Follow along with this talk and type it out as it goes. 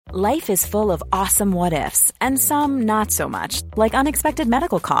Life is full of awesome what-ifs, and some not so much, like unexpected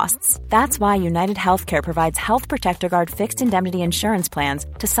medical costs. That's why United Healthcare provides Health Protector Guard fixed indemnity insurance plans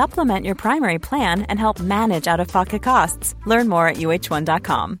to supplement your primary plan and help manage out-of-pocket costs. Learn more at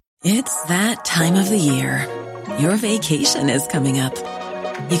uh1.com. It's that time of the year. Your vacation is coming up.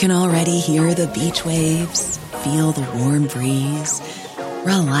 You can already hear the beach waves, feel the warm breeze,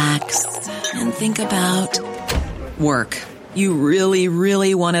 relax, and think about work. You really,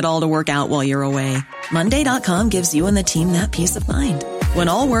 really want it all to work out while you're away. Monday.com gives you and the team that peace of mind. When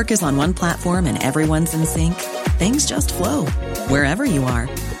all work is on one platform and everyone's in sync, things just flow. Wherever you are,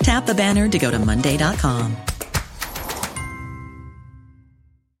 tap the banner to go to Monday.com.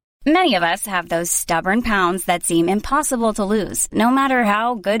 Many of us have those stubborn pounds that seem impossible to lose, no matter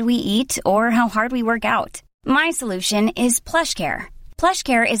how good we eat or how hard we work out. My solution is PlushCare.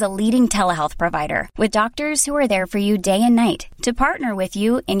 PlushCare is a leading telehealth provider with doctors who are there for you day and night to partner with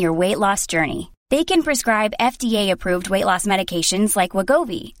you in your weight loss journey. They can prescribe FDA-approved weight loss medications like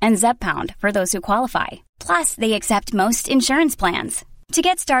Wegovy and Zepbound for those who qualify. Plus, they accept most insurance plans. To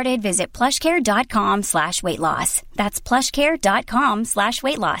get started, visit plushcare.com/weightloss. That's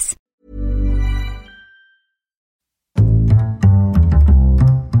plushcare.com/weightloss.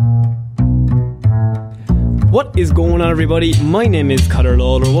 What is going on, everybody? My name is Conor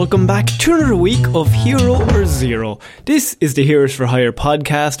Lawler. Welcome back to another week of Hero or Zero. This is the Heroes for Hire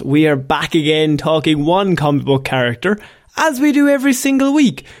podcast. We are back again talking one comic book character, as we do every single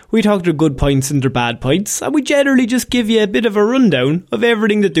week. We talk their good points and their bad points, and we generally just give you a bit of a rundown of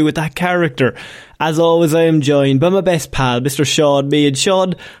everything to do with that character. As always, I am joined by my best pal, Mr. Sean Mead.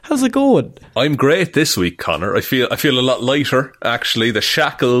 Sean, how's it going? I'm great this week, Conor. I feel a lot lighter, actually. The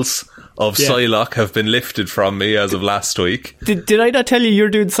shackles of Psylocke have been lifted from me as of last week. Did I not tell you you're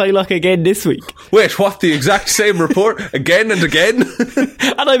doing Psylocke again this week? Wait, what? The exact same report? Again and again?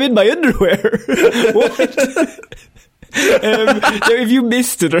 And I'm in my underwear. What? If you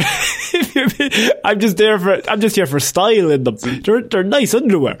missed it, or I'm just here for style in them. They're nice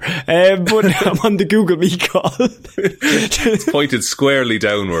underwear, but I'm on the Google Meet call. It's pointed squarely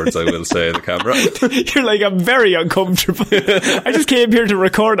downwards, I will say, the camera. You're like, I'm very uncomfortable. I just came here to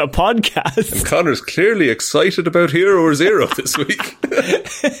record a podcast. And Conor's clearly excited about Hero or Zero this week.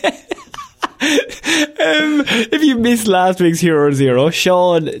 If you missed last week's Hero or Zero,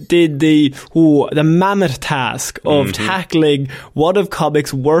 Sean did the mammoth task of tackling one of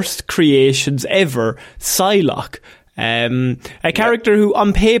comics' worst creations ever, Psylocke. A character who,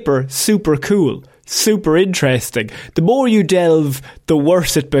 on paper, super cool, super interesting. The more you delve, the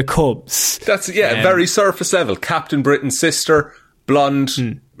worse it becomes. That's, very surface level. Captain Britain's sister,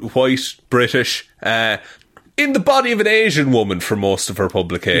 blonde, white, British, in the body of an Asian woman for most of her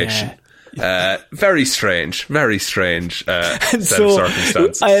publication. Yeah. Very strange set of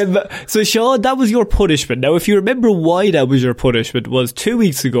circumstances. So Sean, that was your punishment. Now, if you remember why that was your punishment, was 2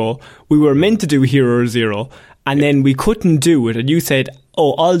 weeks ago we were meant to do Hero or Zero, and then we couldn't do it, and you said,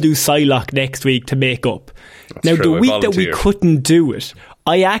 I'll do Psylocke next week to make up. That's now, true, the week that we couldn't do it,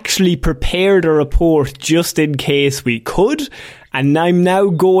 I actually prepared a report just in case we could, and I'm now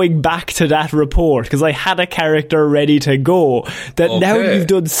going back to that report because I had a character ready to go that now you've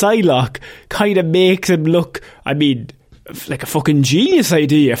done Psylocke kind of makes him look, like a fucking genius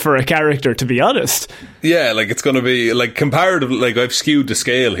idea for a character, to be honest. Yeah, like it's going to be like comparative. Like I've skewed the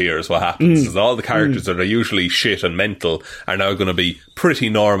scale here is what happens. Is all the characters that are usually shit and mental are now going to be pretty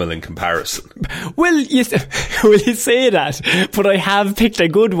normal in comparison. Well, you say that, but I have picked a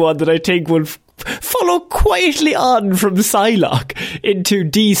good one that I think will follow quietly on from Psylocke into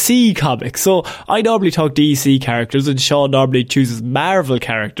DC Comics. So I normally talk DC characters and Sean normally chooses Marvel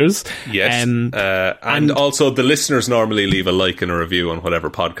characters. Yes. And also the listeners normally leave a like and a review on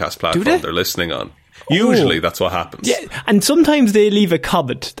whatever podcast platform they're listening on. Usually that's what happens. Yeah, and sometimes they leave a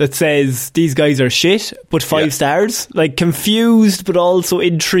comment that says these guys are shit, but 5 stars. Like confused but also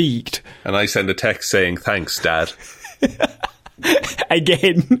intrigued. And I send a text saying, thanks, Dad.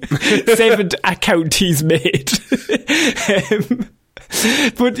 Again, 7th account he's made.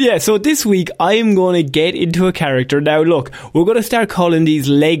 But yeah, so this week I'm going to get into a character. Now look, we're going to start calling these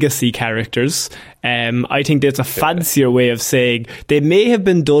legacy characters. I think that's a fancier way of saying they may have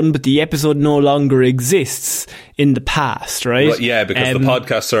been done, but the episode no longer exists in the past, right? Well, yeah, because the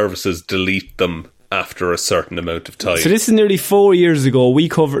podcast services delete them after a certain amount of time. So this is nearly 4 years ago.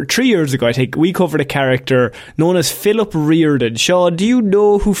 3 years ago, I think, we covered a character known as Philip Reardon. Sean, do you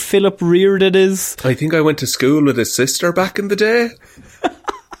know who Philip Reardon is? I think I went to school with his sister back in the day.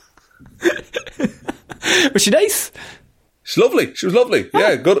 Was she nice? She's lovely. She was lovely.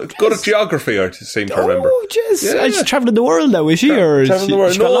 Yeah, good at geography, I seem to remember. Oh, jeez. Yeah. She's travelling the world now, is she? Travelling the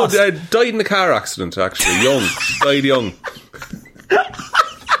world. No, died in a car accident, actually. Young. Died young.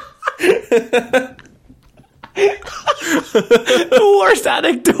 The worst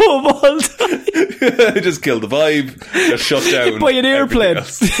anecdote of all time. Just killed the vibe. Just shut down. By an airplane.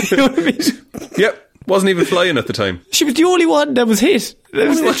 You know what I mean? Yep. Wasn't even flying at the time. She was the only one that was hit. There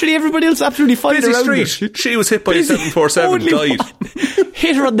was literally everybody else absolutely fine Busy around street. her. She was hit by a 747, died.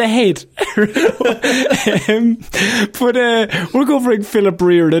 Hit her on the head. But we're covering Philip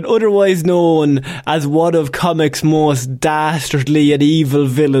Reardon, otherwise known as one of comics' most dastardly and evil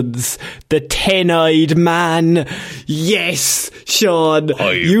villains, the Ten-Eyed Man. Yes, Sean,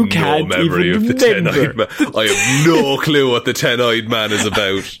 you can't no memory even of the Ten-Eyed Man. I have no clue what the Ten-Eyed Man is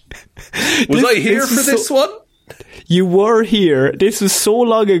about. Was I here for this one? You were here. This was so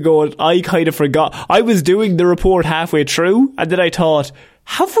long ago, I kind of forgot. I was doing the report halfway through, and then I thought,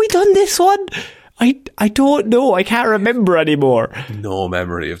 have we done this one? I don't know. I can't remember anymore. No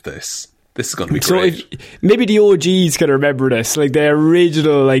memory of this. This is going to be great. So maybe the OGs can remember this, like the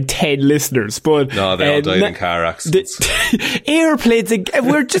original 10 listeners. But no, they all died in car accidents. Airplanes,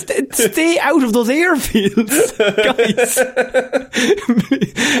 we're just stay out of those airfields,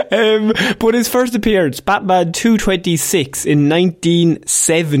 guys. But his first appearance, Batman 226 in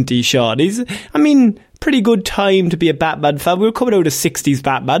 1970, Sean. Pretty good time to be a Batman fan. We were coming out of 60s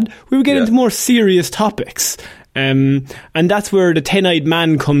Batman. We were getting into more serious topics. And that's where the Ten-Eyed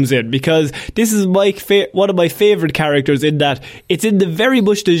Man comes in, because this is one of my favourite characters, in that it's in the very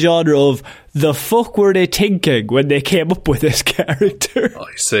much the genre of the fuck were they thinking when they came up with this character.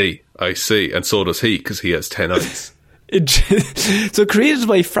 I see. And so does he, because he has 10 eyes. So created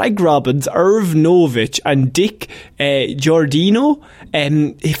by Frank Robbins, Irv Novich and Dick Giordino.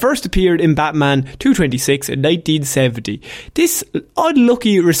 He first appeared in Batman 226 in 1970. This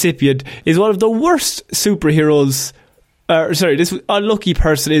unlucky recipient is one of the worst superheroes. This unlucky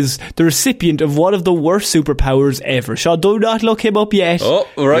person is the recipient of one of the worst superpowers ever. Sean, do not look him up yet. Oh,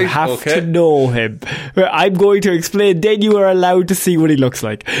 right. You have to know him. I'm going to explain, then you are allowed to see what he looks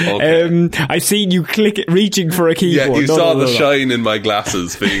like. Okay. I've seen you reaching for a keyboard. Yeah, you saw the shine in my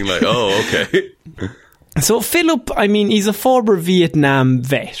glasses, being like, oh, okay. So Philip, he's a former Vietnam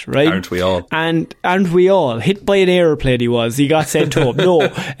vet, right? Aren't we all? And we all. Hit by an aeroplane he got sent home. No.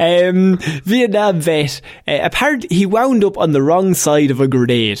 Vietnam vet. Apparently he wound up on the wrong side of a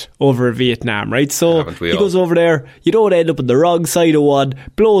grenade over Vietnam, right? So he goes over there, you don't end up on the wrong side of one,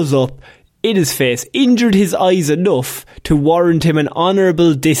 blows up in his face, injured his eyes enough to warrant him an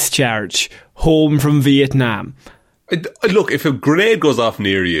honourable discharge home from Vietnam. Look, if a grenade goes off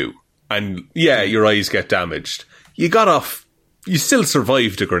near you, and your eyes get damaged, you still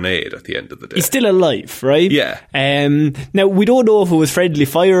survived a grenade at the end of the day. He's still alive, right? Yeah. Now, we don't know if it was friendly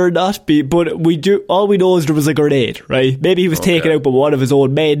fire or not, but all we know is there was a grenade, right? Maybe he was taken out by one of his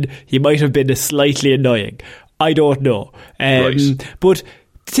own men. He might have been slightly annoying. I don't know. Right. But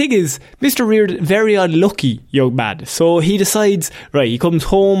the thing is, Mr. Reardon, very unlucky young man. So he decides, he comes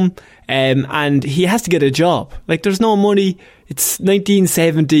home and he has to get a job. There's no money. It's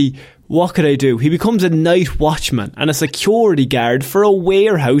 1970. What could I do? He becomes a night watchman and a security guard for a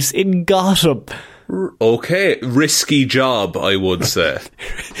warehouse in Gotham. Okay, risky job, I would say.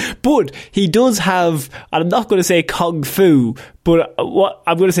 But he does have, and I'm not going to say kung fu, but what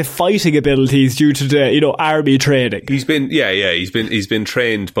I'm going to say fighting abilities due to the army training. He's been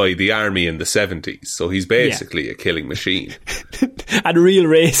trained by the army in the 70s, so he's basically a killing machine. And real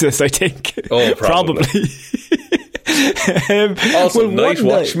racist, I think. Oh, probably. Also, night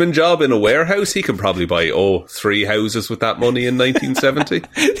watchman job in a warehouse. He can probably buy 3 houses with that money in 1970.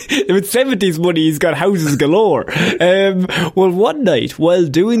 With 70s money, he's got houses galore. One night, while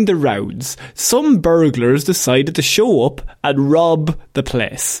doing the rounds, some burglars decided to show up and rob the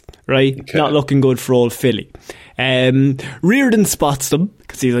place. Right, okay. Not looking good for old Philly. Reardon spots them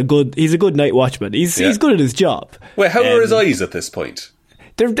because he's a good night watchman. He's good at his job. Wait, how are his eyes at this point?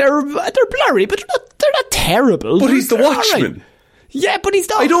 They're blurry, but they're not terrible. But he's the watchman. Right. Yeah, but he's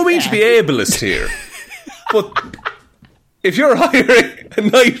not. I don't mean to be ableist here, but if you're hiring a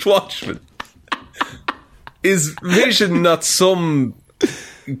night watchman, is vision not some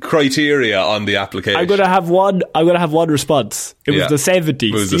criteria on the application? I'm gonna have one response. It was the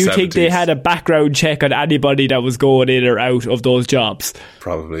 70s. Do you think they had a background check on anybody that was going in or out of those jobs?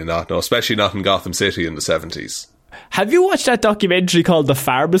 Probably not. No, especially not in Gotham City in the 70s. Have you watched that documentary called The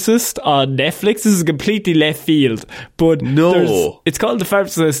Pharmacist on Netflix? This is completely left field, but no, it's called The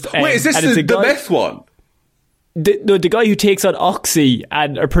Pharmacist. Wait, is this the meth one? The guy who takes on Oxy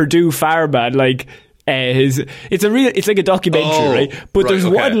and Purdue Pharma, and It's like a documentary, right? But there's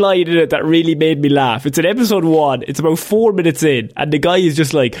one line in it that really made me laugh. It's in episode 1. It's about 4 minutes in, and the guy is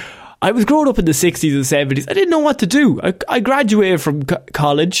just like, I was growing up in the 60s and 70s. I didn't know what to do. I graduated from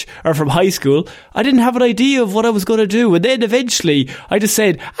college or from high school. I didn't have an idea of what I was going to do. And then eventually I just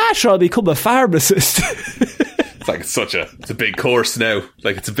said, sure, I'll become a pharmacist. It's like it's a big course now.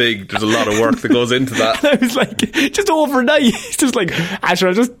 Like there's a lot of work that goes into that. And I was like, just overnight, it's just like, sure,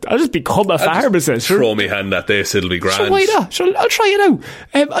 I'll just become a pharmacist. Throw me hand at this, it'll be grand. Sure, why not? Sure, I'll try it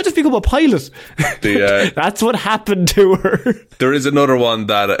out. I'll just become a pilot. That's what happened to her. There is another one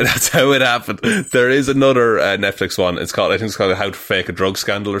that's how it happened. There is another Netflix one. I think it's called How to Fake a Drug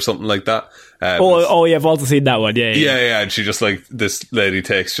Scandal or something like that. Yeah, I've also seen that one. Yeah. And she just like, this lady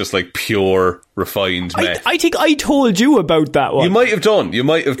takes just like pure refined meth. I think I told you about that one. You might have done.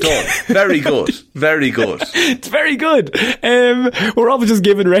 Very good. Very good. It's very good. We're all just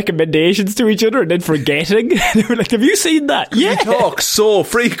giving recommendations to each other and then forgetting. We're like, have you seen that? Yeah. You talk so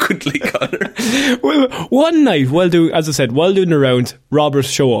frequently, Connor. Well, one night, while doing the rounds, robbers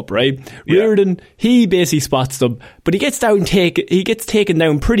show up, right? Yeah. Reardon, he basically spots them, but he gets taken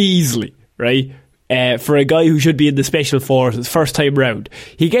down pretty easily, right? For a guy who should be in the special forces first time round.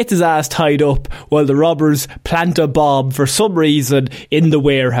 He gets his ass tied up while the robbers plant a bomb for some reason in the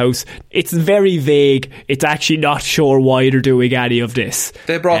warehouse. It's very vague. It's actually not sure why they're doing any of this.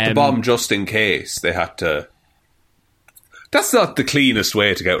 They brought the bomb just in case. They had to... That's not the cleanest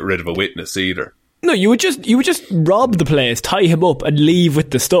way to get rid of a witness either. No, you would just rob the place, tie him up and leave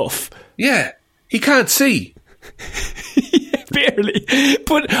with the stuff. Yeah, he can't see. Barely.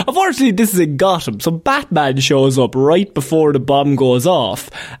 But unfortunately this is in Gotham, so Batman shows up right before the bomb goes off,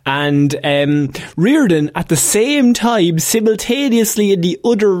 and Reardon at the same time, simultaneously in the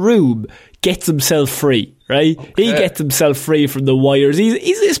other room, gets himself free, right? Okay. He gets himself free from the wires.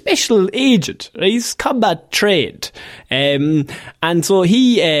 He's a special agent, right? He's combat trained, and so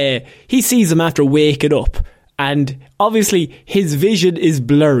he sees him after waking up. And obviously his vision is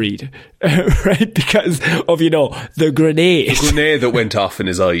blurred, right? Because of, the grenade. The grenade that went off in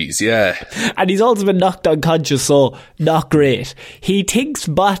his eyes, yeah. And he's also been knocked unconscious, so not great. He thinks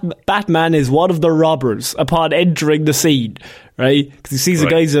Batman is one of the robbers upon entering the scene, right? Because he sees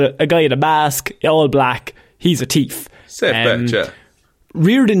a guy in a mask, all black. He's a thief. Safe bet, yeah.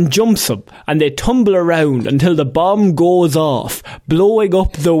 Reardon jumps him and they tumble around until the bomb goes off, blowing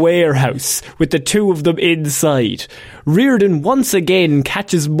up the warehouse with the two of them inside. Reardon once again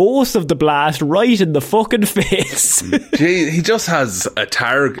catches most of the blast right in the fucking face. Gee, he just has a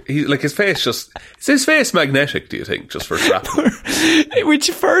target. His face just... Is his face magnetic, do you think, just for trapping? Which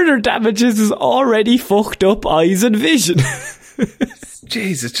further damages his already fucked up eyes and vision.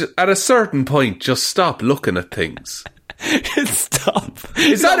 Jesus, just, at a certain point, just stop looking at things. Stop.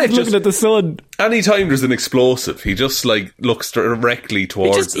 Is that it? Looking at the sun. Anytime there's an explosive, he just looks directly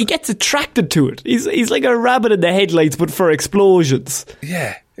towards it. He gets attracted to it. He's like a rabbit in the headlights, but for explosions.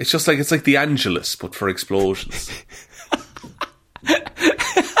 Yeah, it's like the Angelus, but for explosions.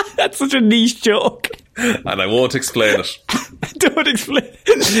 That's such a niche joke. And I won't explain it. Don't explain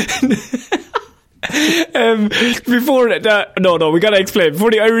it. Before that, no, we gotta explain. Before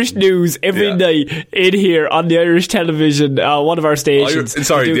the Irish news, every night in here on the Irish television, one of our stations.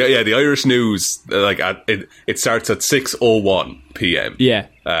 The Irish news, it starts at 6:01 p.m. Yeah.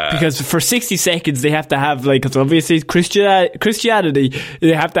 Because for 60 seconds they have to have, because obviously Christianity,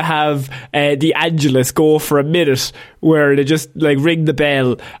 they have to have the Angelus go for a minute where they just ring the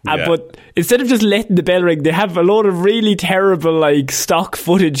bell. But instead of just letting the bell ring, they have a lot of really terrible stock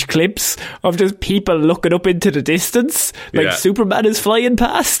footage clips of just people looking up into the distance, Superman is flying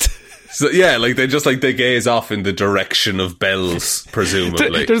past. So, yeah, they gaze off in the direction of bells,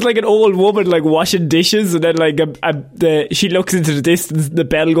 presumably. There's an old woman washing dishes, and then she looks into the distance, the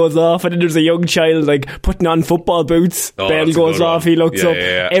bell goes off, and then there's a young child putting on football boots, bell goes off, he looks up,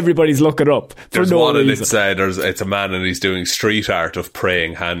 everybody's looking up. There's one and it's a man and he's doing street art of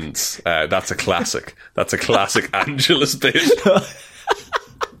praying hands. That's a classic. That's a classic Angelus bit.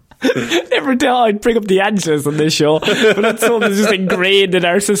 Never thought I'd bring up the Angelus on this show, but that's something that's just ingrained in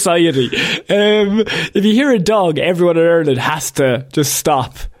our society. If you hear a dog, everyone in Ireland has to just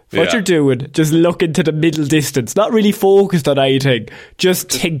stop what you're doing, just look into the middle distance, not really focused on anything,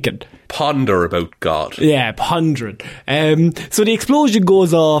 just thinking. Ponder about God. Yeah, pondering. So the explosion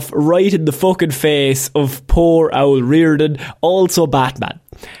goes off right in the fucking face of poor owl Reardon, also Batman.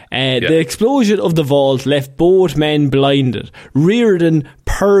 The explosion of the vault left both men blinded. Reardon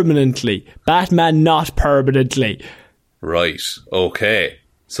permanently, Batman not permanently. Right, okay.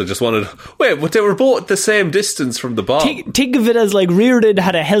 So just wanted... Wait, but they were both the same distance from the bomb. Think of it as like Reardon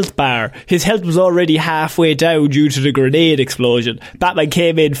had a health bar. His health was already halfway down due to the grenade explosion. Batman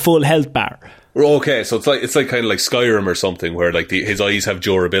came in full health bar. Okay, so it's like kind of like Skyrim or something, where like his eyes have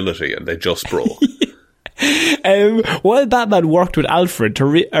durability and they just broke. While Batman worked with Alfred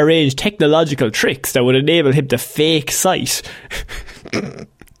to arrange technological tricks that would enable him to fake sight...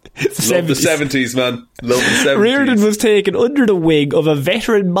 Love the 70s, man. Love the 70s. Reardon was taken under the wing of a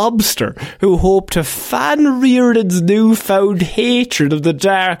veteran mobster who hoped to fan Reardon's newfound hatred of the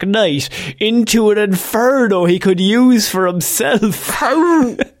Dark Knight into an inferno he could use for himself.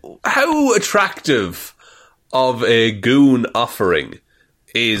 How attractive of a goon offering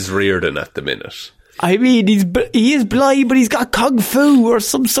is Reardon at the minute? I mean, he is blind, but he's got kung fu or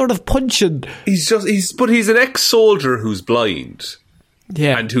some sort of punching. But he's an ex-soldier who's blind.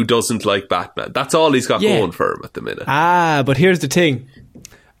 Yeah. And who doesn't like Batman. That's all he's got going for him at the minute. But here's the thing.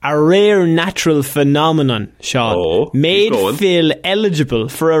 A rare natural phenomenon, Sean, made Phil eligible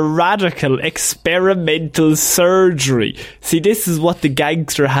for a radical experimental surgery. See, this is what the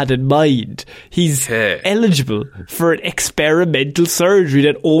gangster had in mind. He's eligible for an experimental surgery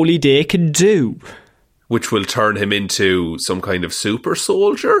that only they can do. Which will turn him into some kind of super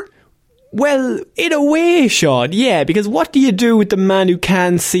soldier? Well, in a way, Sean, yeah, because what do you do with the man who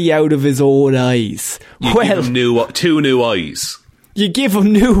can't see out of his own eyes? You give him two new eyes. You give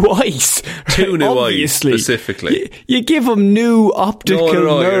him new eyes. Two new eyes, specifically. You give him new optical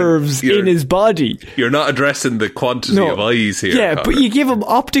nerves in his body. You're not addressing the quantity of eyes here, Yeah, Connor. But you give him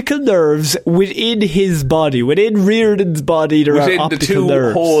optical nerves within his body. Within Reardon's body, there are optical nerves. Within the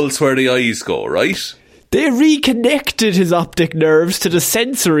two holes where the eyes go, right? They reconnected his optic nerves to the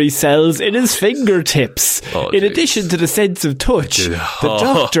sensory cells in his fingertips. In addition to the sense of touch, the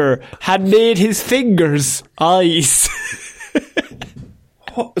doctor had made his fingers eyes.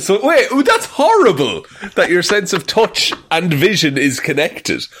 So wait, that's horrible that your sense of touch and vision is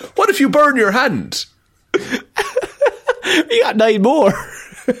connected. What if you burn your hand? You got 9 more.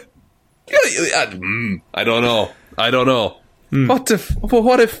 I don't know. What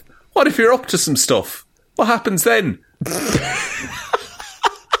if you're up to some stuff? What happens then?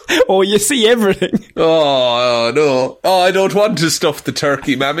 Oh, you see everything. Oh, no. Oh, I don't want to stuff the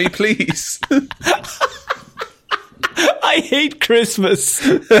turkey, Mammy, please. I hate Christmas.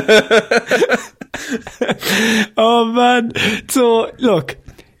 Oh, man. So, look,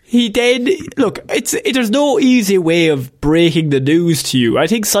 there's no easy way of breaking the news to you. I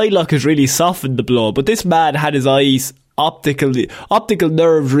think Psylocke has really softened the blow, but this man had his eyes optical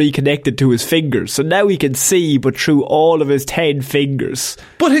nerves reconnected to his fingers, so now he can see, but through all of his 10 fingers.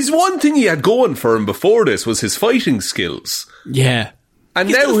 But his one thing he had going for him before this was his fighting skills. Yeah. And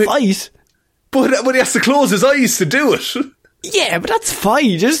he now fight. But he has to close his eyes to do it. Yeah, but that's fine.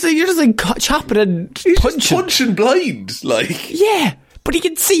 You're just like chopping and He's punching. Just punching blind, like. Yeah, but he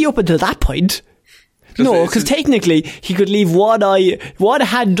can see up until that point. No, because technically he could leave one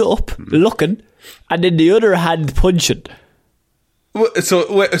hand up, looking, and then the other hand punching.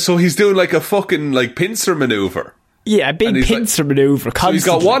 So he's doing like a fucking like pincer maneuver. Yeah, a big pincer maneuver. Constantly.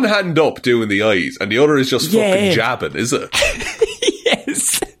 So he's got one hand up doing the eyes, and the other is just fucking jabbing, is it?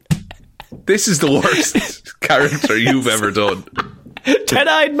 Yes. This is the worst character you've ever done.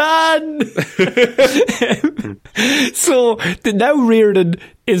 10-eyed man. So now Reardon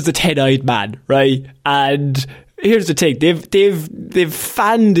is the 10-eyed man, right? And here's the thing: they've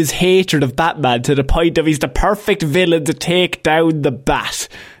fanned his hatred of Batman to the point of he's the perfect villain to take down the Bat.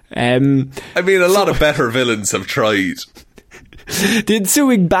 I mean, a lot of better villains have tried. The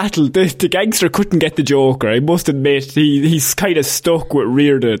ensuing battle, the gangster couldn't get the Joker. I must admit, he's kind of stuck with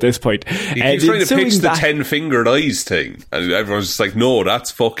Reardon at this point. He's trying to pitch the 10-fingered eyes thing, and everyone's just like, no,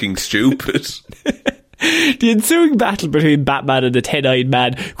 that's fucking stupid. The ensuing battle between Batman and the 10-eyed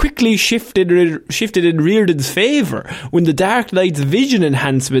man quickly shifted in Reardon's favour when the Dark Knight's vision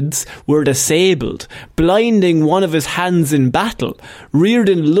enhancements were disabled, blinding one of his hands in battle.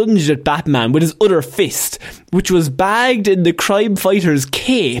 Reardon lunged at Batman with his other fist, which was bagged in the crime fighter's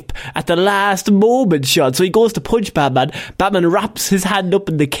cape at the last moment, Sean. So he goes to punch Batman. Batman wraps his hand up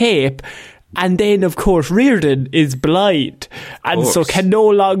in the cape, and then, of course, Reardon is blind and so can no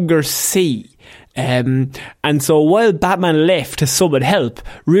longer see. And so while Batman left to summon help,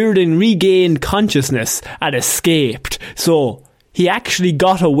 Reardon regained consciousness and escaped. So he actually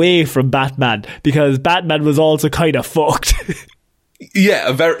got away from Batman because Batman was also kind of fucked.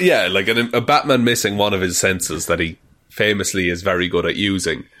 Like a Batman missing one of his senses that he famously is very good at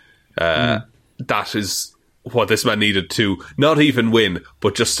using. That is what this man needed to not even win,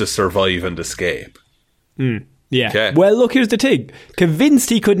 but just to survive and escape. Yeah. Okay. Well, look, here's the thing. Convinced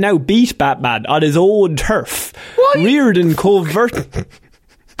he could now beat Batman on his own turf, Reardon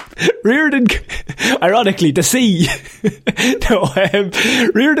ironically, to see.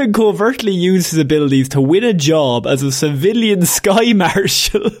 Reardon covertly used his abilities to win a job as a civilian sky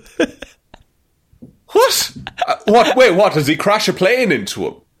marshal. What? What? Wait, what? Does he crash a plane into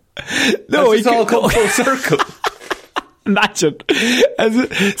him? No, it's all come full circle. Imagine.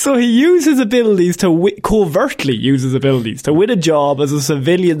 So he uses abilities to covertly uses abilities to win a job as a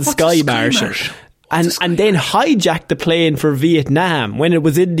civilian sky marshal. And then hijacked the plane for Vietnam when it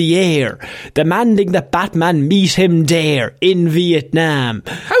was in the air, demanding that Batman meet him there in Vietnam.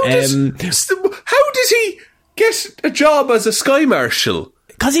 How does he get a job as a sky marshal?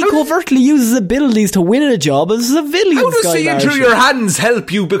 Because he covertly uses abilities to win a job as a civilian sky marshal. How does seeing through your hands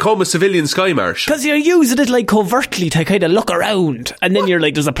help you become a civilian sky marshal? Because you're using it like covertly to kind of look around, and then you're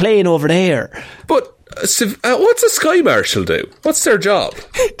like, there's a plane over there. But what's a sky marshal do? What's their job?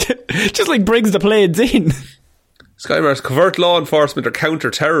 Just like brings the planes in. Sky marshal, covert law enforcement or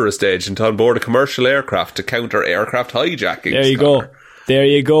counter-terrorist agent on board a commercial aircraft to counter aircraft hijacking. There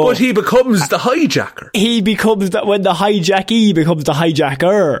you go. But he becomes the hijacker. He becomes that when the hijackee becomes the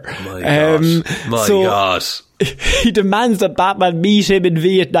hijacker. My God. He demands that Batman meet him in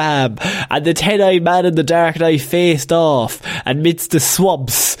Vietnam, and the 10-eyed man in the Dark Knight faced off amidst the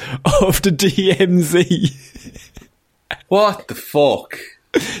swamps of the DMZ. What the fuck?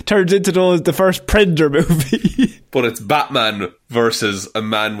 Turns into the first Predator movie. But it's Batman versus a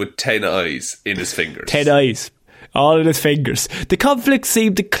man with 10 eyes in his fingers. 10 eyes. All in his fingers. The conflict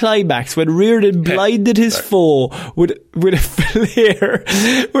seemed to climax when Reardon blinded his foe with a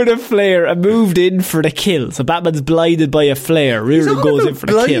flare and moved in for the kill. So Batman's blinded by a flare. Reardon goes in for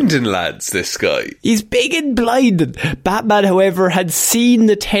the kill. Blinding lads, this guy. He's big and blinded. Batman, however, had seen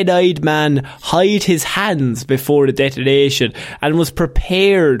the 10-eyed man hide his hands before the detonation and was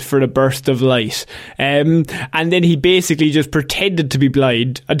prepared for the burst of light. And then he basically just pretended to be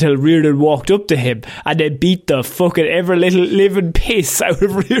blind until Reardon walked up to him and then beat the fucking ever little living piss out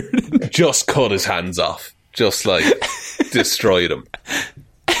of Reardon. Just cut his hands off. Just like destroyed him.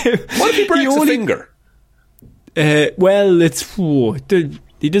 What if he breaks a finger? Well,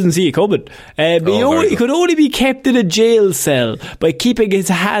 he doesn't see it coming. He could only be kept in a jail cell by keeping his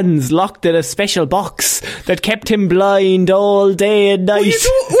hands locked in a special box that kept him blind all day and night.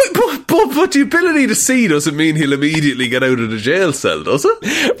 But the ability to see doesn't mean he'll immediately get out of the jail cell, does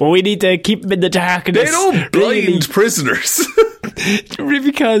it? But we need to keep him in the darkness. They don't blind prisoners.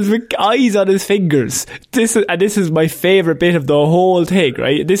 Because with eyes on his fingers. This is my favourite bit of the whole thing,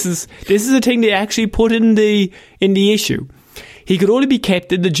 right? This is a thing they actually put in the issue. He could only be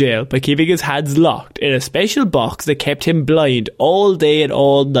kept in the jail by keeping his hands locked in a special box that kept him blind all day and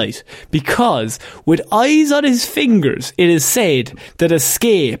all night. Because with eyes on his fingers, it is said that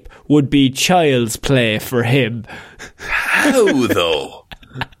escape would be child's play for him. How though?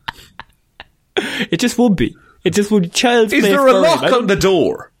 It just would be. It just would be child's play for him. Is there a lock on the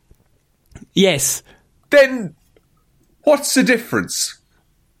door? Yes. Then what's the difference?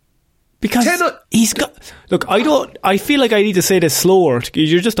 Because he's got... Look, I feel like I need to say this slower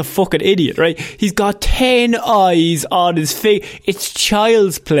because you're just a fucking idiot, right? He's got 10 eyes on his face. It's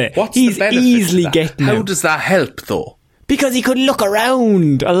child's play. What's he's the benefit easily of that? getting How out. does that help, though? Because he could look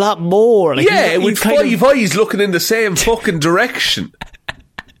around a lot more. Like with 5 eyes looking in the same fucking direction.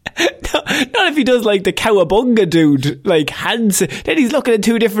 Not if he does like the cowabunga dude, like hands. Then he's looking in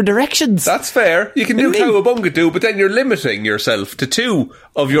 2 different directions. That's fair. You can do cowabunga dude, but then you're limiting yourself to 2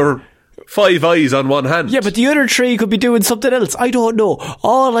 of your 5 eyes on one hand. Yeah, but the other 3 could be doing something else. I don't know.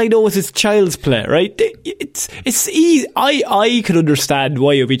 All I know is it's child's play, right? It's easy. I can understand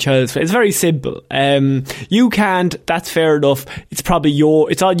why it would be child's play. It's very simple. You can't. That's fair enough. It's probably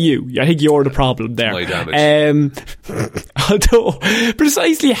it's on you. I think you're the problem there. My damage. Although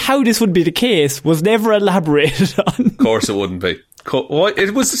precisely how this would be the case was never elaborated on. Of course it wouldn't be.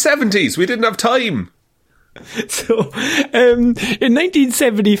 It was the 70s. We didn't have time. So, in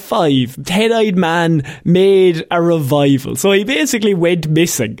 1975, 10-eyed man made a revival. So he basically went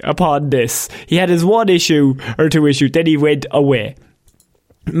missing upon this. He had his 1 issue or 2 issue, then he went away.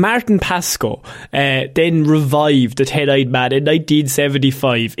 Martin Pascoe then revived the 10-eyed man in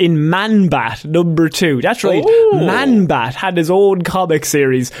 1975 in Man-Bat #2. That's right, Man-Bat had his own comic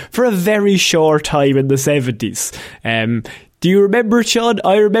series for a very short time in the 70s. Do you remember it, Sean?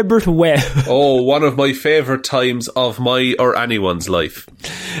 I remember it well. Oh, one of my favourite times of my or anyone's life.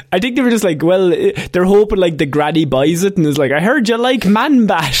 I think they were just like, well, they're hoping like the granny buys it and is like, I heard you like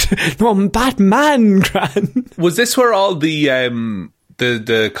Man-Bat. No, Batman, Gran. Was this where all the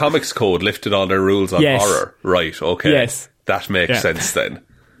the Comics Code lifted all their rules on horror. Right, okay. Yes. That makes sense then.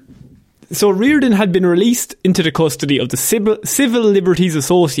 So Reardon had been released into the custody of the Civil Liberties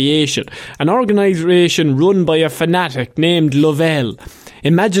Association, an organisation run by a fanatic named Lovell.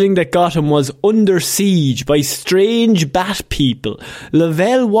 Imagining that Gotham was under siege by strange bat people,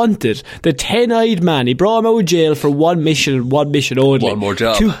 Lovell wanted the 10-eyed man, he brought him out of jail for one mission and one mission only. One more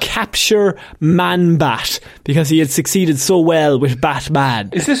job. To capture Man-Bat, because he had succeeded so well with Batman.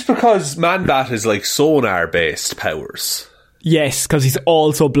 Is this because Man-Bat is like sonar-based powers? Yes, because he's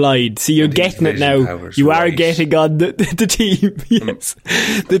also blind. See, you're getting it now. Powers, you are right. getting on the team. Yes.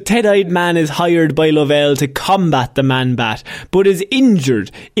 The 10-eyed man is hired by Lovell to combat the Man-Bat, but is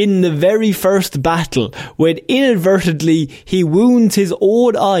injured in the very first battle when inadvertently he wounds his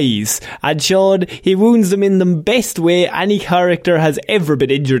own eyes. And Sean, he wounds them in the best way any character has ever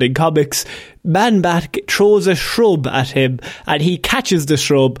been injured in comics. Man-Bat throws a shrub at him and he catches the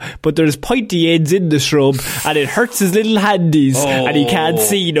shrub, but there's pointy ends in the shrub and it hurts his little handies and he can't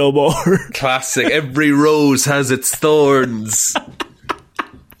see no more. Classic. Every rose has its thorns.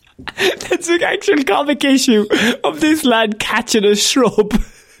 That's an actual comic issue of this lad catching a shrub.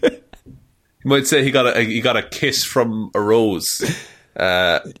 You might say he got a kiss from a rose.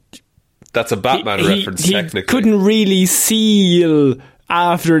 That's a Batman reference, technically. He couldn't really see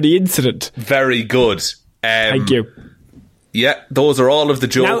after the incident. Very good. Thank you. Yeah, those are all of the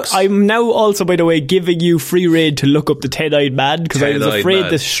jokes. Now, I'm now also, by the way, giving you free rein to look up the 10-eyed-Man, because I was afraid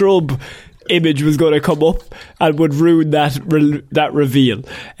the shrub image was going to come up and would ruin that reveal.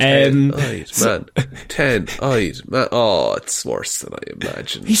 10-eyed man. 10-eyed man. Oh, it's worse than I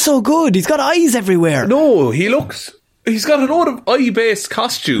imagined. He's so good. He's got eyes everywhere. No, he's got a lot of eye-based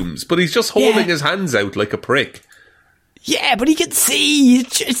costumes, but he's just holding his hands out like a prick. Yeah, but he can see.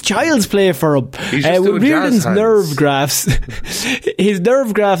 It's child's play for him. He's just doing Reardon's jazz nerve grafts. His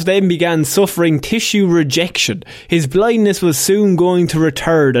nerve grafts then began suffering tissue rejection. His blindness was soon going to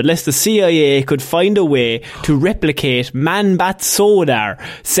return unless the CIA could find a way to replicate Man-Bat's sonar,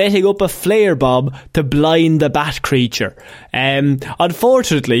 setting up a flare bomb to blind the bat creature.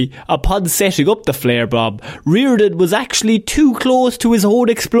 Unfortunately, upon setting up the flare bomb, Reardon was actually too close to his own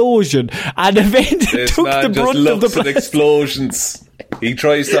explosion and eventually took the brunt of the explosions. He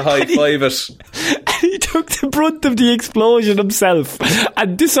tries to high-five it. He took the brunt of the explosion himself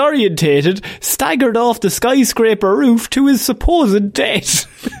and, disorientated, staggered off the skyscraper roof to his supposed death.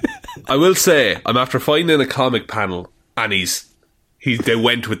 I will say, I'm after finding a comic panel and they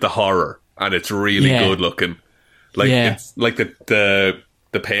went with the horror and it's really good looking. It's like the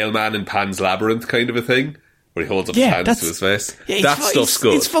pale man in Pan's Labyrinth kind of a thing, where he holds up his hands to his face. Yeah, that stuff's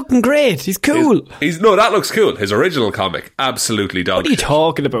good. It's fucking great. He's cool. No, that looks cool. His original comic, absolutely dog. What are you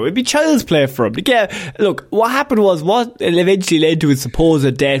talking about? It'd be child's play for him. Yeah, look, what happened was, what eventually led to his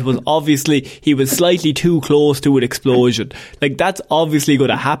supposed death was obviously he was slightly too close to an explosion. Like, that's obviously going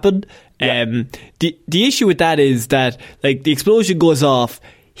to happen. Yeah. The issue with that is that, like, the explosion goes off,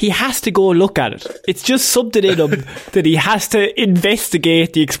 he has to go look at it. It's just something in him that he has to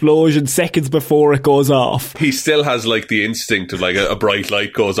investigate the explosion seconds before it goes off. He still has like the instinct of like a bright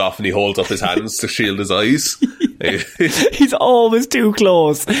light goes off and he holds up his hands to shield his eyes. He's always too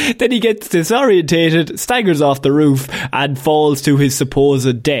close. Then he gets disorientated, staggers off the roof and falls to his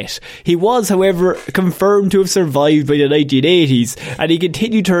supposed death. He was, however, confirmed to have survived by the 1980s, and he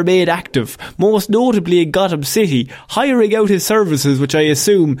continued to remain active, most notably in Gotham City, hiring out his services, which I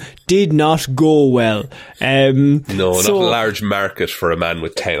assume did not go well. Not a large market for a man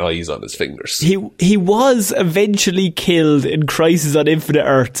with 10 eyes on his fingers. He was eventually killed in Crisis on Infinite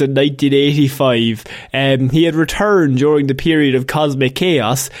Earths in 1985. He had returned during the period of cosmic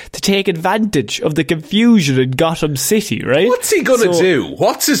chaos to take advantage of the confusion in Gotham City, right? What's he gonna do?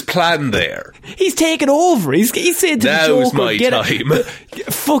 What's his plan there? He's taking over. He's saying to the Joker, now's my time.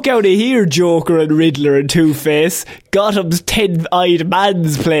 Fuck out of here, Joker and Riddler and Two-Face. Gotham's 10-eyed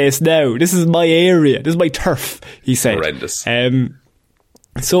man's place now. This is my area. This is my turf, he said. Horrendous.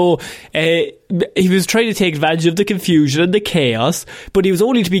 So he was trying to take advantage of the confusion and the chaos, but he was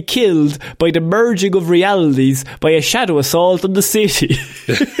only to be killed by the merging of realities by a shadow assault on the city.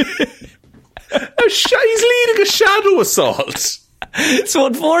 He's leading a shadow assault. So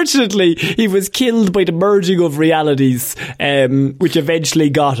unfortunately, he was killed by the merging of realities, which eventually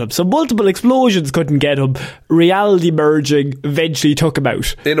got him. So multiple explosions couldn't get him. Reality merging eventually took him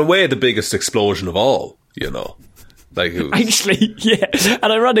out. In a way, the biggest explosion of all, you know. Like, actually, yeah.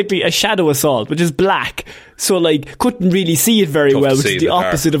 And ironically, a shadow assault, which is black, so like couldn't really see it very well, which is the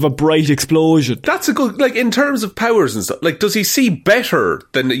opposite of a bright explosion. That's a good, like, in terms of powers and stuff. Like, does he see better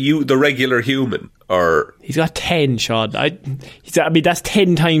than the regular human? Or he's got 10, Sean. I mean, that's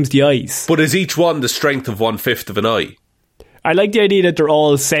 10 times the eyes. But is each one the strength of 1/5 of an eye? I like the idea that they're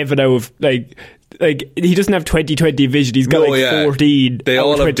all 7 out of like he doesn't have 20/20 vision. He's got 14. They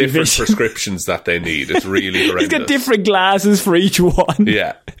all have different vision. Prescriptions that they need. It's really horrendous. He's got different glasses for each one.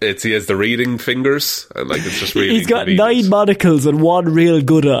 Yeah, he has the reading fingers, and like it's just really. He's got convenient. 9 monocles and 1 real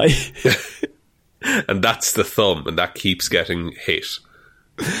good eye. And that's the thumb, and that keeps getting hit.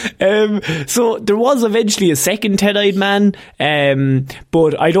 So there was eventually a second 10-eyed man,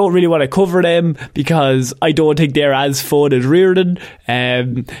 but I don't really want to cover them because I don't think they're as fun as Reardon.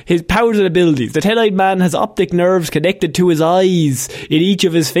 His powers and abilities: the 10-eyed man has optic nerves connected to his eyes in each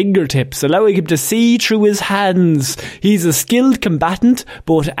of his fingertips, allowing him to see through his hands. He's a skilled combatant,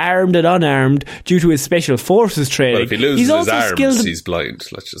 both armed and unarmed, due to his special forces training. Well, if he loses his arms, he's blind.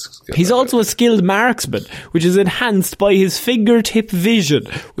 He's also a skilled marksman, which is enhanced by his fingertip vision,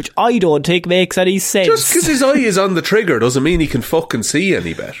 which I don't think makes any sense. Just because his eye is on the trigger doesn't mean he can fucking see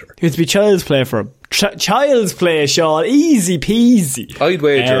any better. It'd be child's play for him. Child's play, Sean. Easy peasy. I'd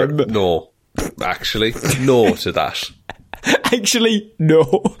wager no. Actually, no to that. Actually,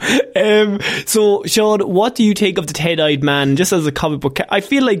 no. So, Sean, what do you think of the 10-eyed man, just as a comic book? I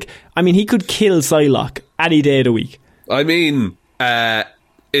feel like, he could kill Psylocke any day of the week. I mean,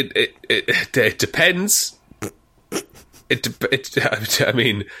 it depends. I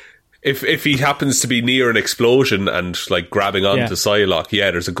mean, if he happens to be near an explosion and like grabbing onto Psylocke,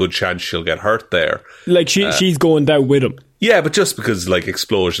 there's a good chance she'll get hurt there. Like she's going down with him. Yeah, but just because like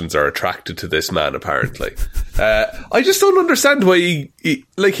explosions are attracted to this man, apparently. I just don't understand why he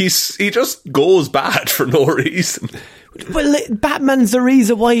just goes bad for no reason. Well, Batman's the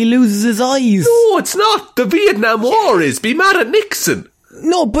reason why he loses his eyes. No, it's not. The Vietnam War is. Be mad at Nixon.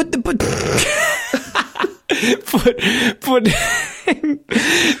 No, but but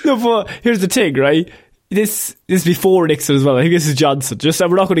here's the thing, right? This is before Nixon as well. I think this is Johnson. Just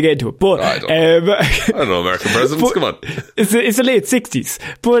we're not going to get into it. But I don't know American presidents. Come on, it's the late 60s.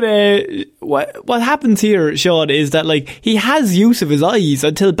 But what happens here, Sean, is that like he has use of his eyes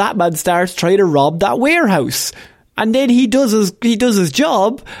until Batman starts trying to rob that warehouse. And then he does his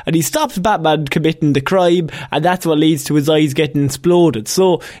job, and he stops Batman committing the crime, and that's what leads to his eyes getting exploded.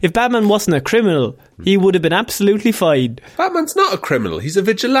 So, if Batman wasn't a criminal, he would have been absolutely fine. Batman's not a criminal; he's a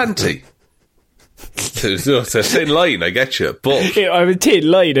vigilante. It's a thin line, I get you, but I'm a thin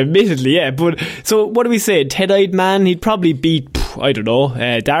line, admittedly, yeah. But so, what do we say? 10-eyed man? He'd probably beat, I don't know,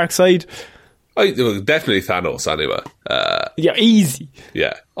 Darkseid. Definitely Thanos, anyway. Yeah, easy.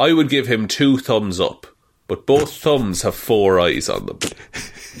 Yeah, I would give him 2 thumbs up. But both thumbs have 4 eyes on them.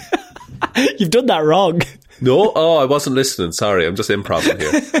 You've done that wrong. No? Oh, I wasn't listening. Sorry, I'm just improvising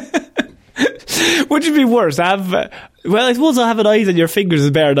here. Which would be worse? I suppose having eyes on your fingers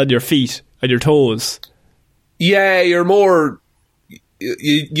is better than your feet and your toes. Yeah, you're more...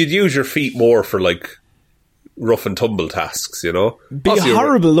 You'd use your feet more for, like, rough and tumble tasks, you know? Be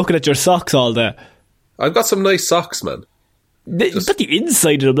horrible looking at your socks all day. I've got some nice socks, man. Not the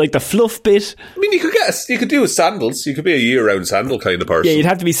inside of them, like the fluff bit. I mean, you could do with sandals. You could be a year-round sandal kind of person. Yeah, you'd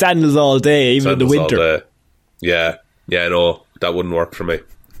have to be sandals all day, even sandals in the winter. All day. Yeah, no, that wouldn't work for me.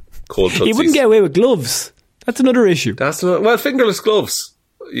 Cold tootsies. You wouldn't get away with gloves. That's another issue. Fingerless gloves,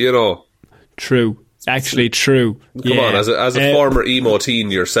 you know. True. Actually, true. Come on, as a former emo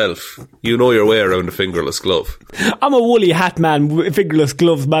teen yourself, you know your way around a fingerless glove. I'm a woolly hat man, fingerless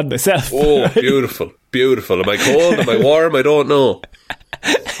gloves man myself. Oh, beautiful. Beautiful. Am I cold? Am I warm? I don't know.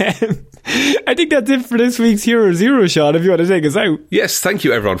 I think that's it for this week's Hero or Zero, Sean, if you want to take us out. Yes, thank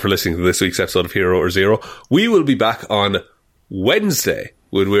you everyone for listening to this week's episode of Hero or Zero. We will be back on Wednesday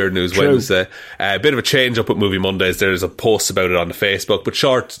with Weird News Wednesday. A bit of a change up with Movie Mondays. There's a post about it on the Facebook, but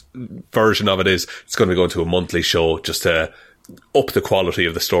short version of it is it's going to go into a monthly show just to up the quality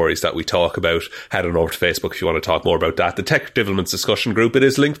of the stories that we talk about. Head on over to Facebook if you want to talk more about that. The Tech Divilments discussion group, it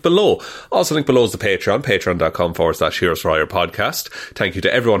is linked below. Also linked below is the Patreon, patreon.com/Heroes for Hire podcast. Thank you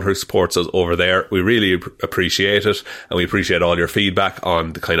to everyone who supports us over there. We really appreciate it, and we appreciate all your feedback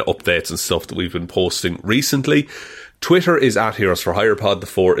on the kind of updates and stuff that we've been posting recently. Twitter is at Heroes for Hire Pod. The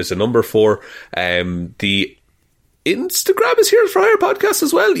 4 is the number 4. The Instagram is Heroes for Hire podcast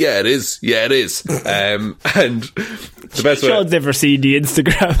as well. Yeah, it is. And the best way, Sean's never seen the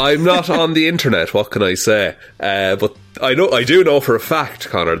Instagram. I'm not on the internet. What can I say? But I do know for a fact,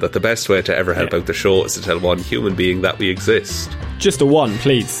 Connor, that the best way to ever help out the show is to tell one human being that we exist. Just a one,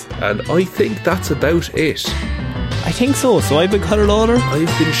 please. And I think that's about it. I think so. So I've been Conor Lawler. I've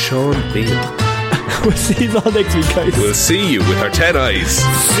been Sean Beale. We'll see you all next week, guys. We'll see you with our 10 eyes.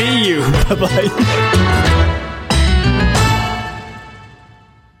 See you. Bye-bye.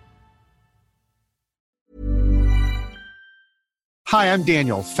 Hi, I'm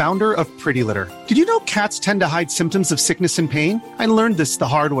Daniel, founder of Pretty Litter. Did you know cats tend to hide symptoms of sickness and pain? I learned this the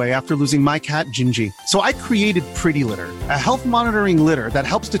hard way after losing my cat, Gingy. So I created Pretty Litter, a health monitoring litter that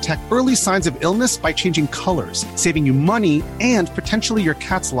helps detect early signs of illness by changing colors, saving you money and potentially your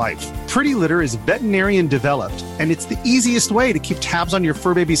cat's life. Pretty Litter is veterinarian developed, and it's the easiest way to keep tabs on your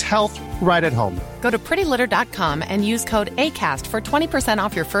fur baby's health right at home. Go to prettylitter.com and use code ACAST for 20%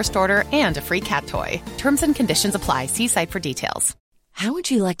 off your first order and a free cat toy. Terms and conditions apply. See site for details. How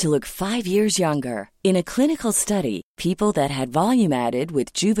would you like to look 5 years younger? In a clinical study, people that had volume added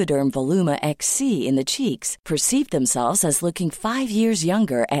with Juvederm Voluma XC in the cheeks perceived themselves as looking 5 years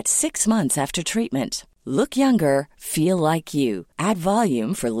younger at 6 months after treatment. Look younger, feel like you. Add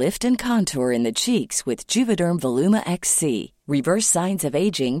volume for lift and contour in the cheeks with Juvederm Voluma XC. Reverse signs of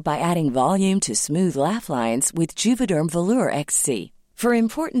aging by adding volume to smooth laugh lines with Juvederm Volure XC. For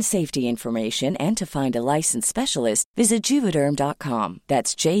important safety information and to find a licensed specialist, visit Juvederm.com.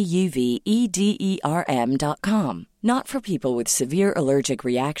 That's JUVEDERM.com. Not for people with severe allergic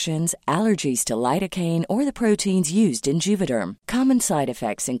reactions, allergies to lidocaine, or the proteins used in Juvederm. Common side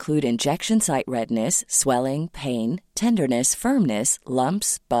effects include injection site redness, swelling, pain, tenderness, firmness,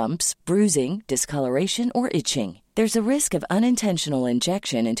 lumps, bumps, bruising, discoloration, or itching. There's a risk of unintentional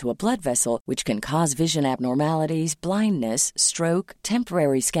injection into a blood vessel, which can cause vision abnormalities, blindness, stroke,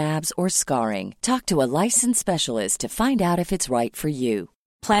 temporary scabs, or scarring. Talk to a licensed specialist to find out if it's right for you.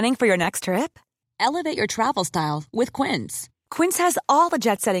 Planning for your next trip? Elevate your travel style with Quince. Quince has all the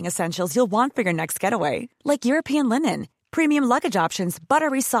jet-setting essentials you'll want for your next getaway, like European linen, premium luggage options,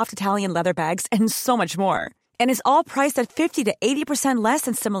 buttery soft Italian leather bags, and so much more. And is all priced at 50 to 80% less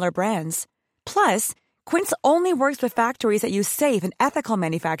than similar brands. Plus, Quince only works with factories that use safe and ethical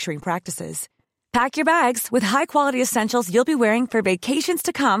manufacturing practices. Pack your bags with high-quality essentials you'll be wearing for vacations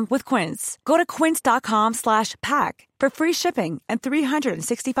to come with Quince. Go to quince.com/pack for free shipping and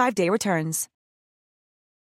 365-day returns.